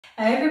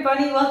Hi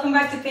everybody, welcome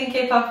back to Pink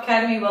K-Pop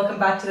Academy. Welcome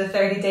back to the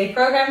 30-day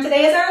program.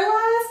 Today is our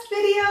last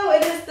video.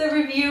 It is the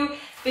review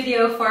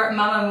video for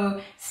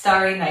Mamamoo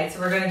Starry Night. So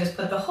we're going to just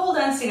put the whole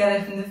dance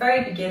together from the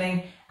very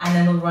beginning and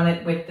then we'll run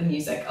it with the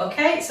music.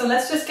 Okay, so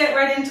let's just get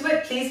right into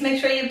it. Please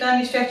make sure you've done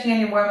your stretching and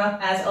your warm-up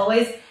as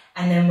always,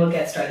 and then we'll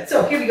get started.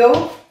 So here we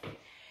go.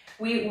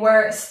 We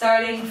were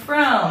starting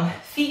from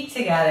feet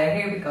together.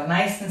 Here we go,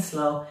 nice and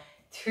slow.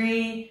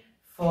 3,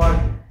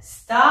 4,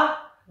 stop,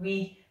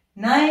 we,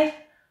 night.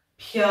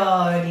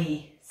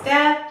 Purity,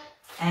 step,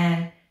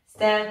 and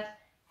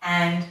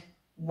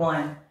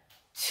 1,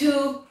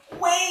 2,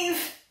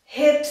 wave,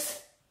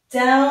 hips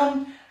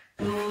down,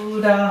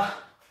 Buddha,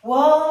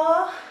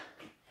 wall,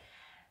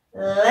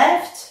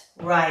 left,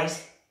 right,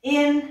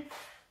 in,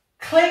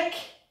 click,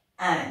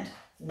 and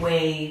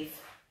wave,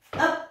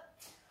 up,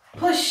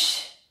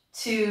 push,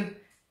 2,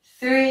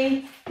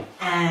 3,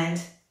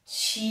 and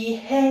chi,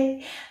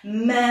 hey,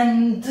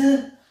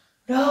 만들어,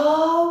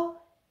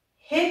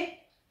 hip,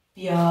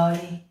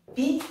 별이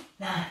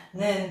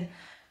빛나는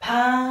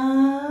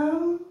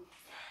밤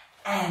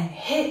and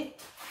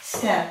hit,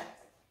 step,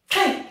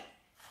 click,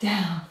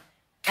 down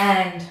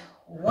and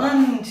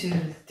 1,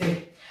 2,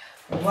 3,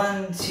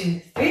 1,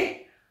 2,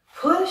 3,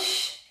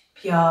 push,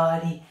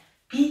 별이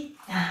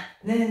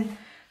빛나는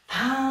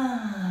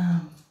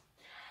밤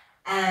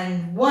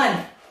and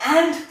 1,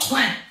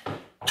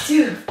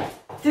 2,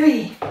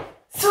 3,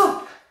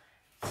 swoop,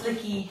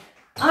 flicky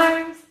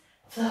arms,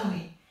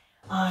 flowy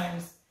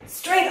arms,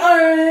 straight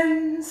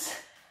arms,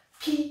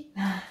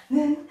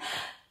 빛나는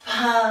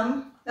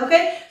밤.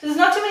 Okay, so there's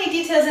not too many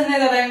details in there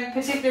that I'm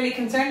particularly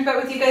concerned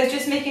about with you guys,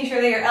 just making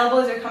sure that your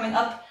elbows are coming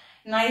up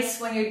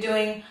nice when you're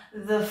doing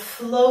the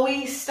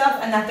flowy stuff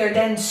and that they're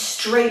then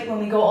straight when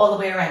we go all the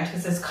way around,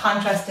 because there's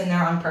contrast in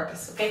there on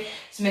purpose. Okay,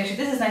 so make sure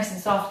this is nice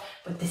and soft,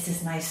 but this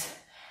is nice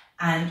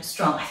and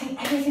strong. I think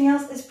everything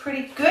else is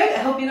pretty good. I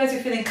hope you guys are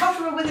feeling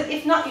comfortable with it.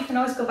 If not, you can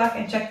always go back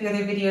and check the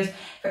other videos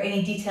for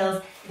any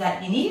details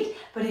that you need.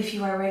 But if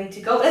you are ready to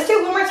go, let's do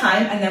it one more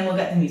time and then we'll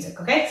get the music,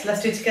 okay? So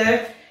let's do it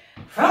together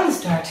from the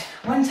start.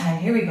 One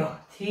time, here we go.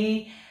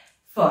 3,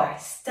 4,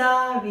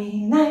 starry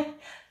night,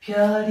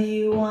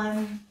 별이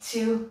 1,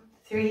 2,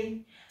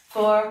 3,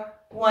 4,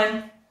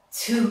 1,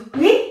 2,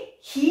 3,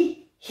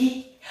 히,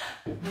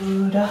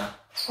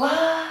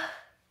 불어와,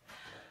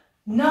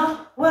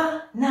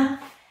 너와 나,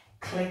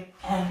 click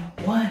and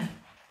 1,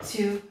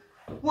 2,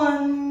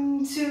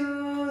 1,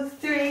 2,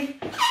 3,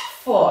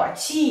 4,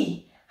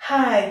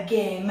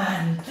 취하게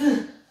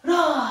만들어,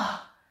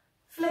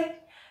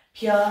 flick,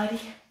 별이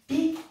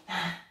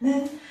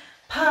빛나는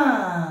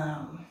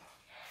밤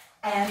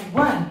and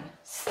 1,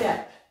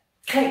 step,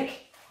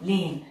 click,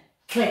 lean,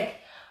 click,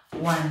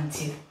 1,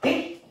 2,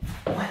 3,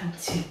 1,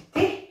 2,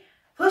 3,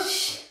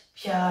 push,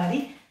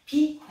 별이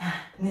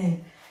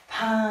빛나는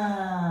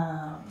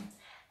밤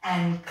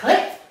and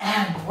click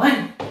and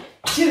 1,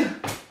 2,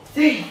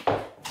 3,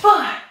 4.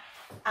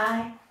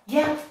 I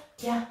yell,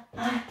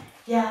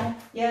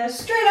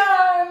 straight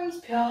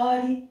arms,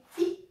 별이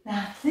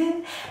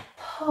빛나는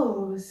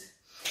pose.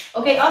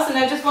 Okay, awesome.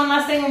 Now just one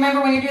last thing.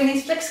 Remember when you're doing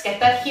these flicks, get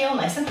that heel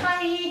nice and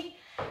high.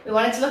 We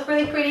want it to look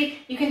really pretty.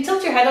 You can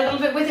tilt your head a little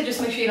bit with it,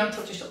 just make sure you don't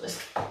tilt your shoulders.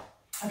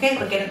 Okay,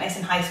 but get it nice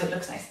and high so it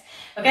looks nice.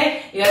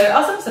 Okay, you guys are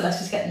awesome, so let's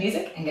just get the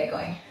music and get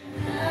going.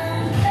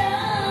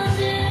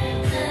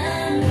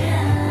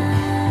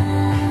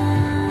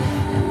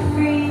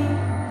 3,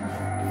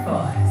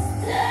 4.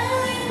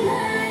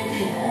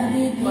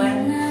 1,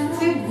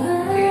 2, 3,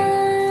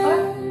 4.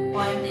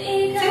 1,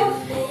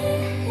 2.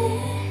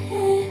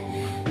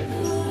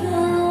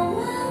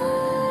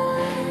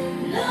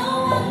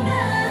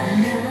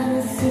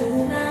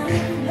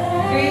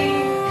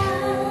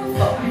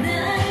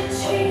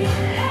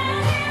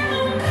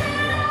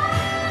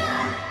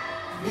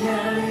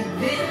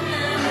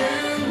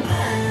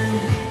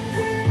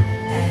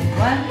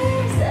 1,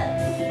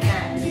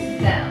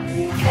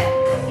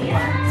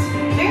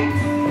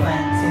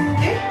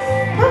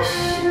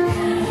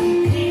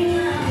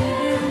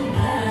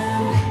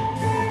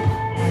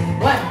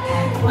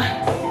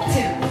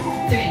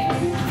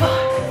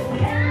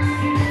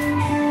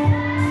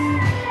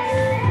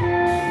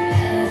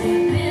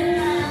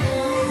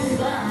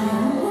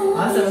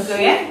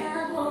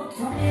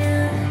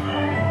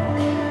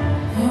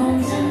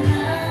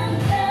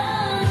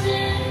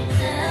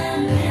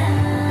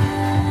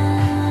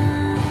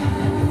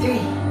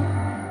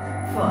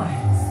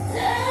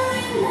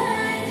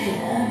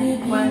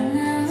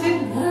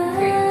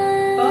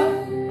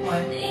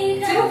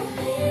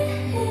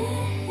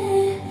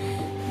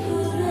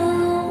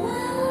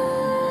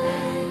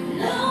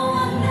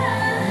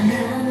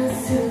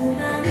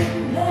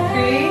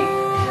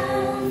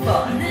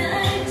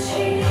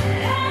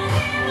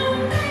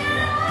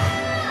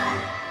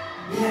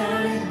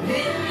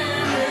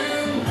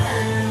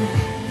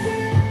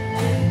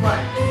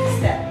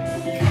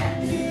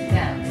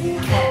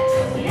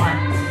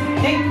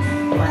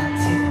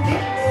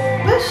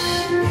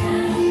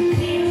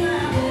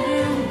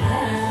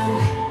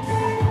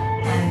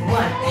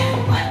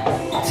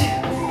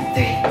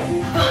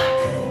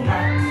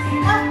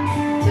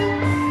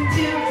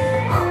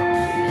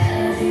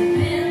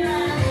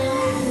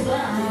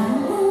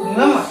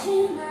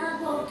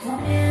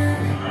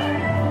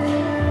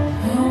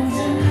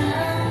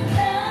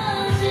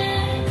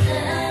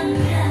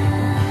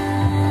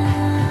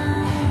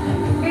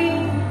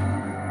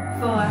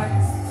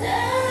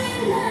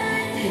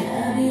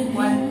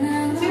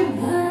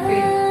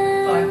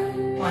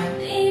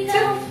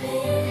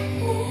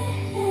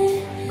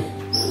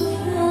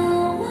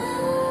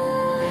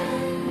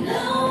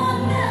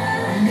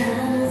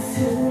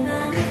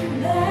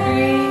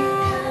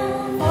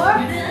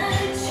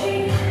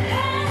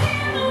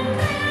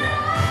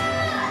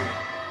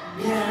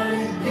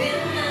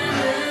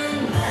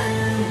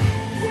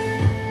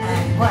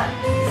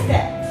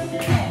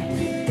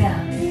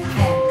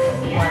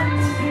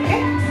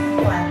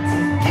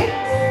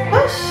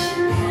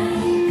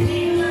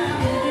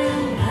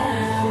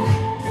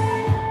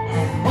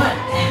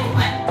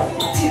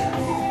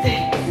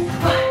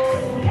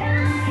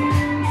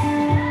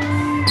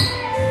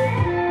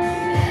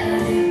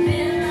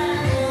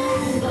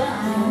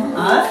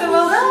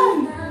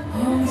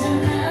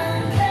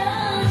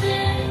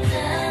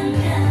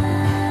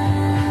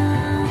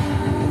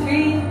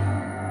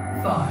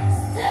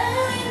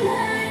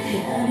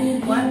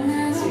 1,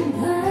 2,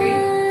 3,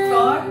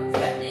 4,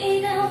 step.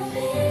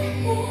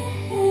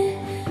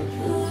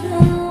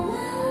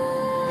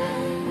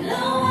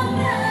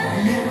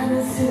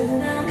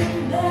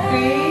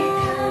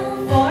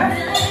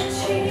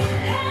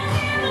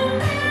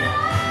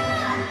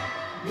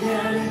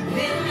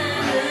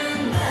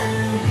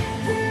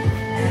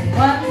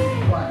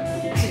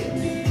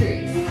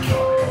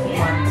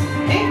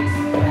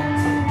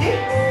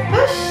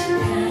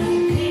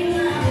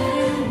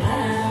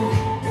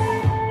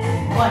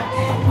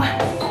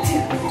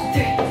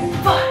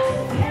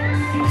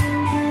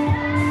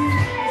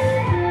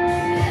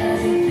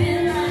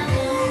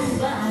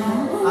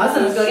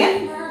 'Awesome, let's go again.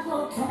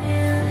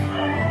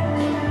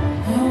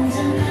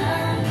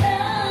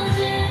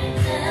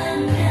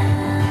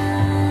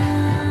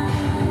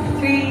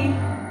 3,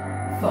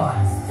 4.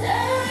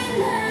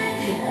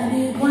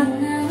 1,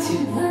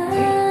 2,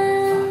 3,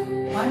 4.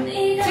 1,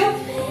 2.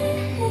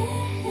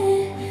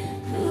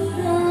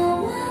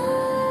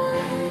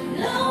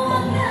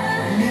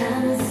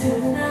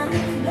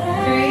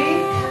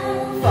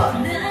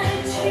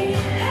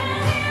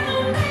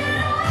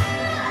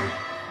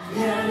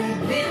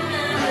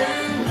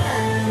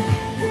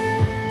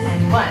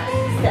 1,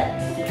 step,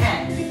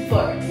 and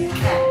forward,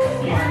 and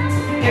 1,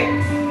 2, 3,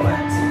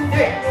 1, 2,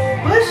 3,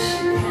 push,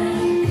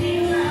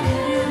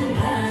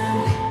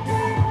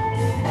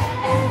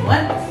 and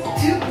 1,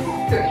 2,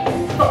 3,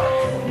 4.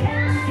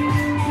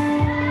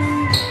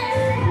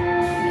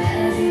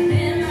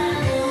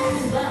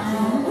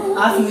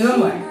 Awesome, do one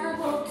more.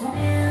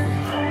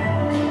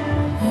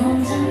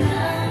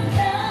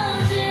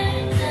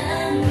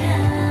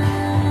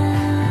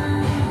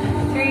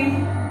 3,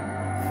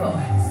 4.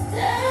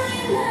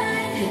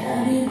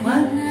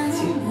 1,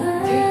 2, 3,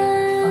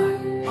 4.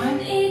 1,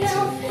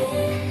 2.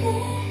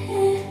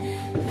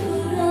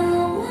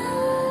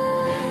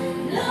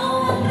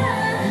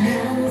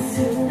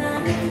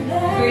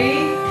 3,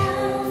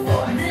 4.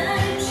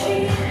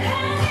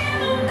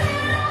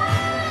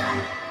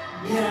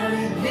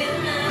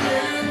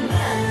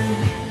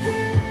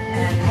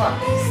 And 1,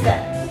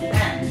 step,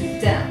 and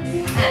down,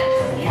 and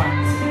 1,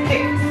 2,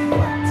 3,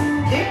 1, 2,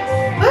 3,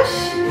 push.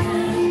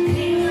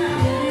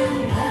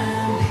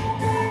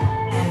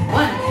 And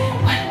 1,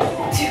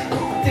 2,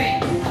 3,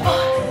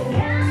 4.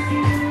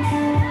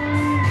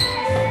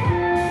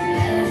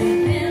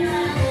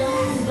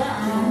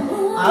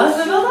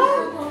 Awesome, well done.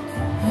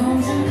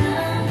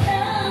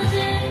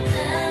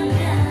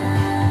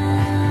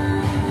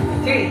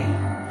 3,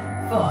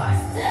 4.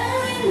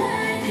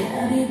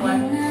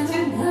 1,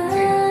 2,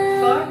 3,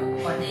 4.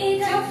 1,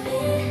 2.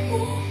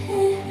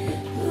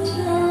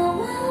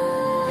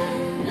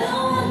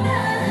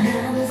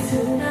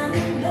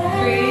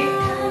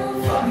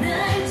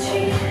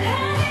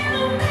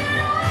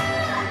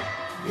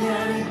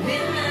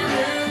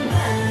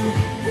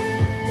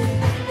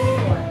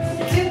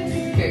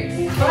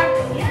 3, 4.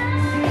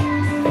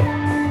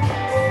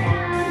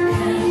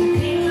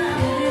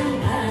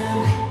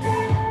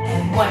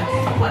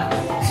 1,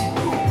 2,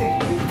 3,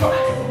 4.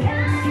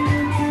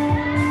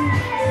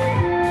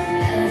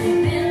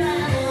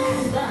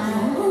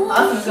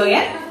 Awesome, let's go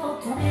again.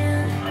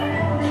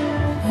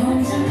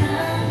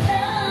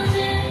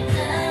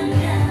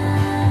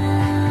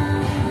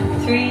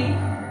 3,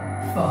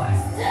 4.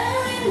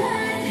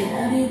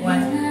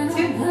 1,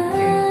 2,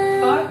 3,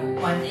 4.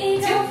 1,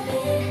 2.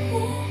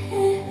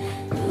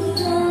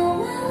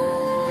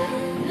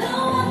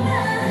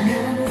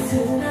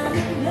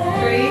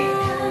 3,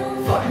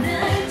 4.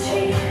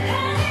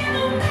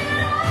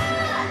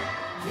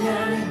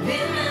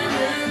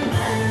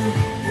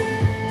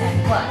 And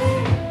 1.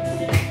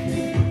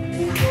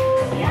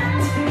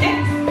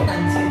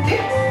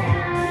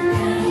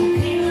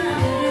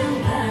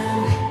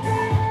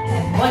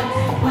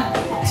 1,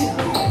 2,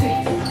 3,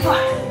 4.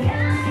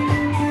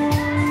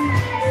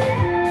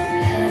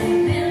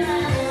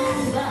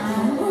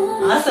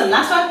 Awesome,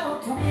 last one.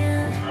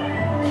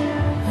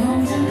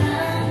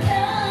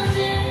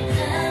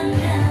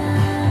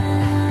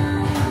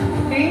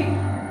 3,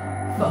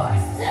 4.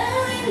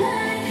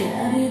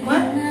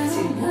 1,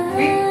 2,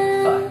 3,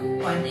 4.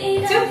 1,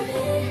 2.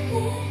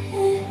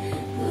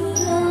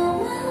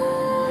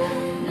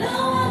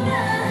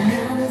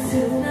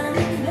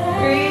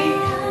 3,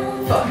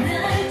 4.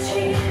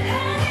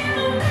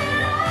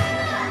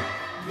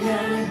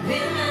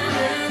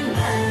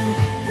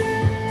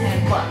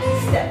 And 1,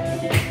 step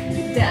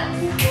down.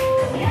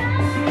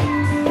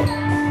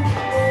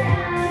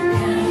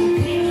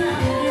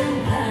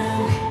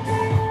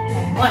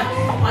 And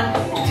 1,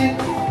 2,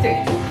 3,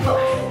 4.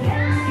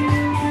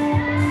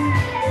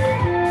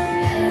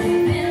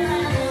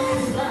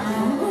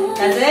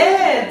 That's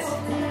it.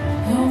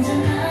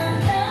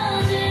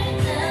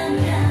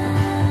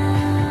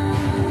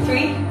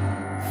 3,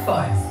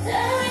 4.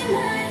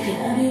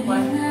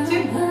 1,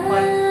 2,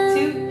 1,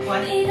 2,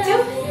 1, 2.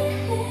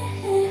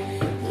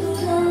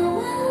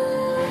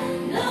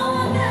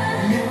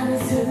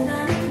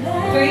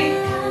 3,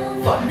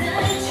 4.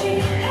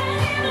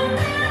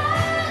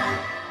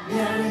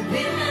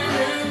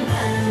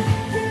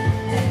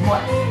 And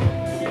 1.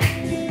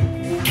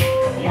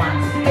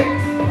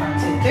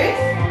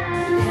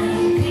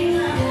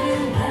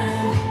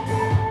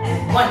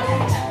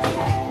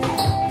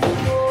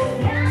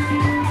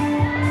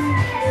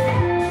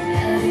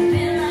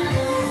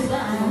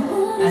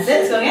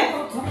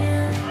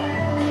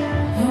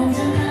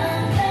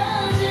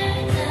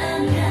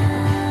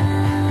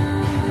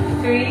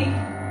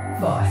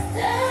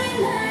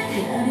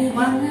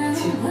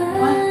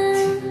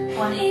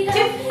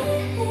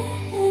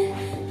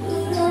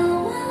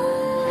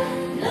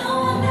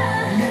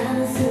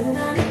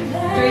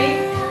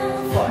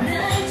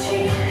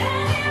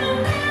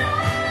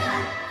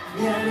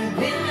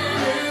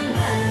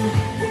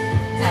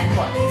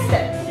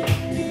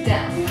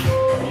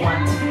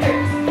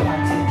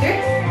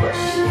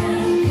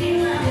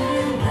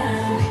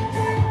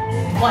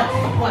 1,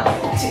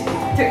 2,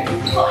 3,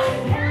 4.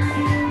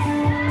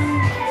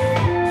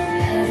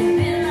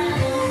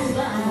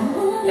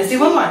 Let's do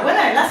one more.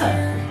 Winner, last one.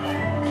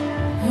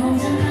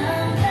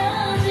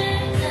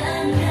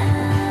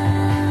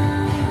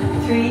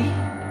 3,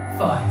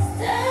 4.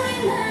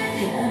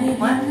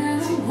 1,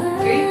 2,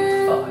 3,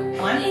 4.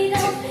 1,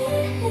 2.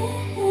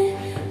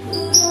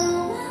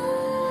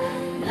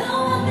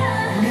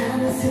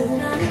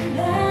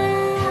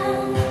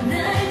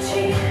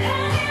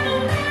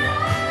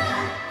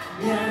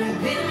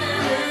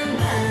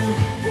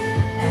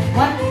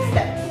 One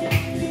step.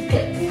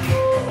 Good.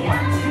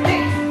 1, 2, 3.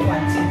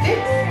 1, 2,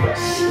 3.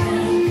 Push.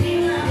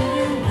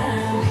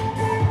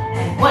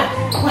 And 1,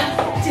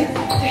 2,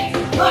 3,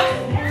 4.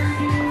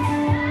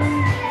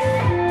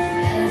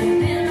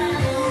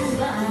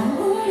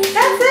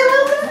 That's it.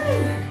 Well done.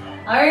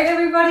 All right,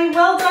 everybody.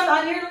 Well done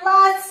on your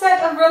last set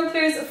of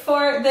run-throughs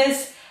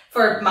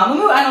for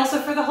Mamamoo and also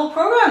for the whole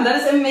program. That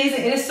is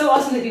amazing. It is so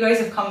awesome that you guys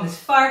have come this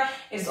far.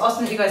 It is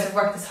awesome that you guys have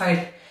worked this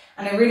hard.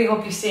 And I really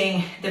hope you're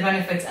seeing the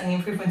benefits and the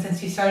improvements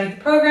since you started the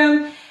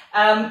program.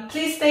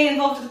 Please stay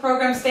involved with the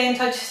program, stay in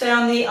touch, stay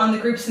on the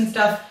groups and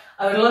stuff.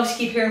 I would love to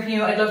keep hearing from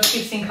you. I'd love to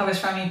keep seeing covers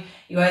from you.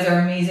 You guys are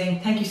amazing.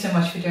 Thank you so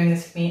much for doing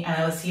this with me, and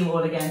I will see you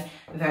all again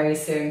very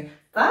soon.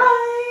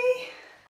 Bye!